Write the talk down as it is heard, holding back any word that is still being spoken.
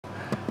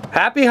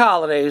Happy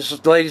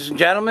holidays, ladies and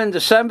gentlemen.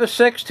 December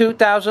 6,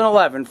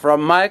 2011,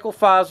 from Michael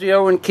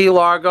Fazio in Key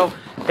Largo,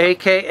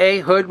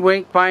 aka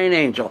Hoodwinked by an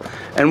Angel.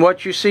 And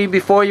what you see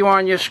before you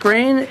on your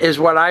screen is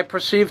what I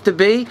perceive to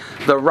be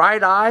the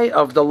right eye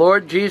of the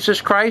Lord Jesus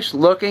Christ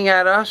looking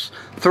at us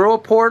through a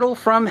portal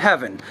from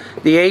heaven.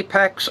 The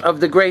apex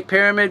of the Great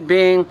Pyramid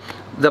being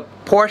the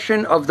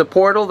portion of the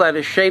portal that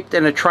is shaped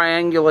in a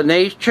triangular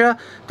nature,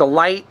 the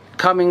light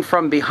coming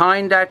from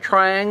behind that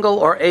triangle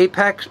or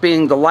apex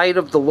being the light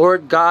of the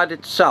Lord God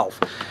itself.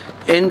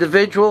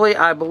 Individually,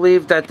 I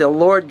believe that the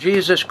Lord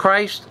Jesus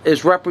Christ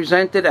is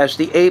represented as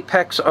the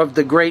apex of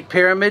the Great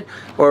Pyramid,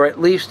 or at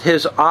least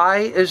his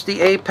eye is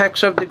the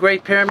apex of the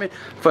Great Pyramid,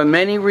 for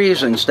many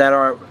reasons that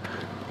are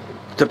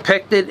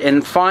depicted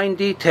in fine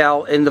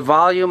detail in the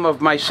volume of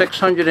my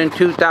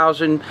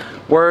 602,000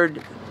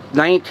 word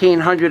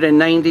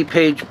 1990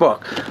 page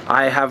book.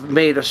 I have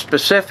made a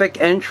specific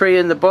entry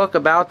in the book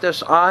about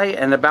this eye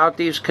and about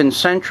these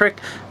concentric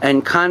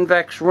and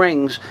convex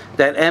rings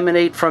that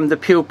emanate from the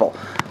pupil.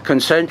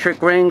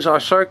 Concentric rings are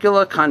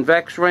circular,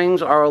 convex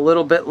rings are a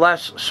little bit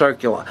less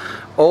circular.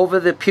 Over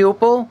the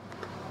pupil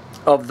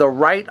of the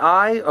right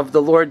eye of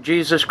the Lord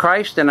Jesus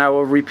Christ, and I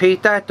will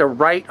repeat that, the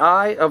right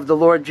eye of the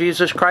Lord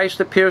Jesus Christ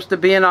appears to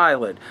be an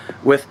eyelid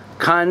with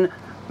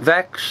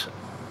convex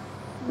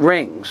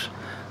rings.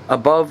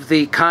 Above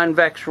the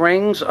convex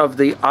rings of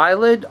the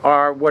eyelid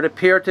are what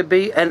appear to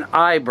be an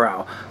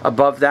eyebrow.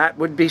 Above that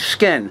would be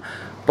skin.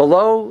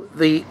 Below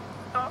the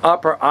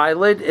upper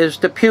eyelid is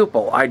the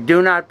pupil. I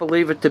do not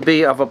believe it to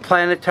be of a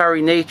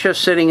planetary nature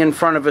sitting in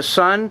front of a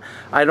sun.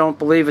 I don't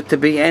believe it to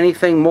be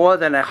anything more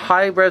than a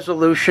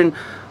high-resolution,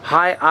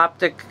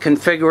 high-optic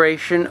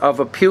configuration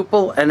of a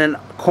pupil and a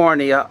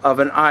cornea of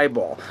an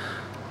eyeball.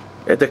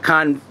 The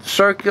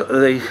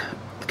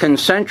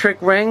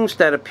concentric rings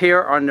that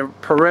appear on the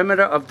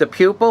perimeter of the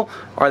pupil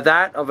are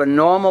that of a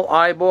normal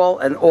eyeball,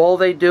 and all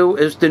they do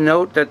is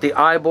denote that the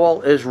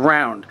eyeball is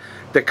round.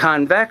 The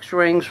convex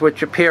rings,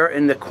 which appear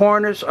in the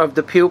corners of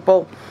the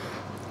pupil,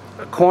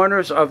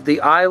 corners of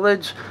the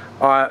eyelids,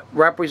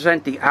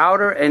 represent the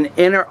outer and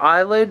inner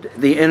eyelid,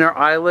 the inner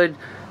eyelid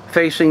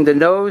facing the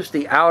nose,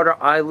 the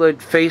outer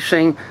eyelid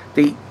facing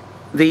the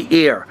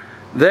ear.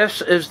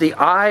 This is the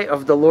eye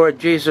of the Lord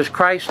Jesus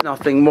Christ,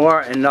 nothing more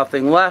and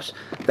nothing less,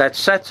 that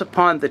sets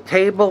upon the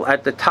table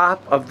at the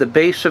top of the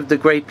base of the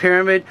Great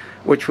Pyramid,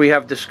 which we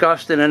have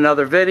discussed in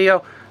another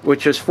video,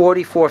 which is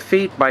 44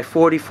 feet by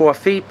 44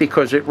 feet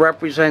because it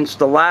represents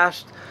the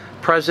last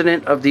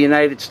president of the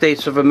United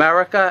States of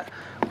America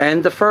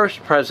and the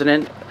first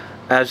president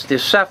as the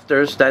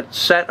scepters that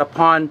set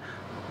upon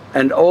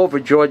and over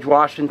George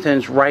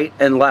Washington's right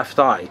and left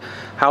eye.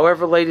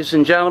 However, ladies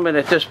and gentlemen,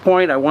 at this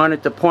point I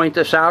wanted to point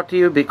this out to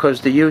you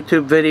because the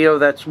YouTube video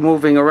that's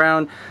moving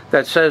around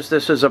that says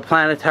this is a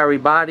planetary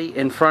body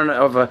in front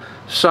of a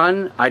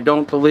sun, I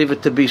don't believe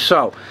it to be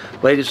so.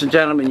 Ladies and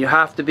gentlemen, you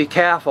have to be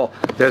careful.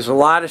 There's a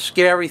lot of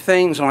scary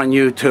things on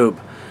YouTube.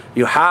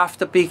 You have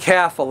to be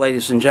careful,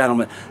 ladies and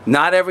gentlemen.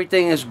 Not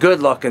everything is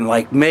good looking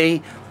like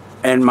me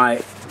and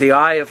the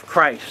eye of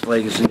Christ,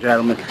 ladies and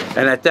gentlemen.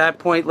 And at that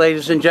point,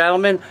 ladies and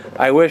gentlemen,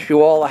 I wish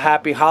you all a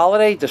happy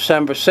holiday,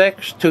 December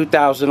 6,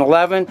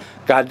 2011.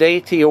 God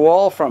day to you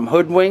all from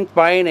Hoodwinked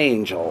by an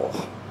Angel.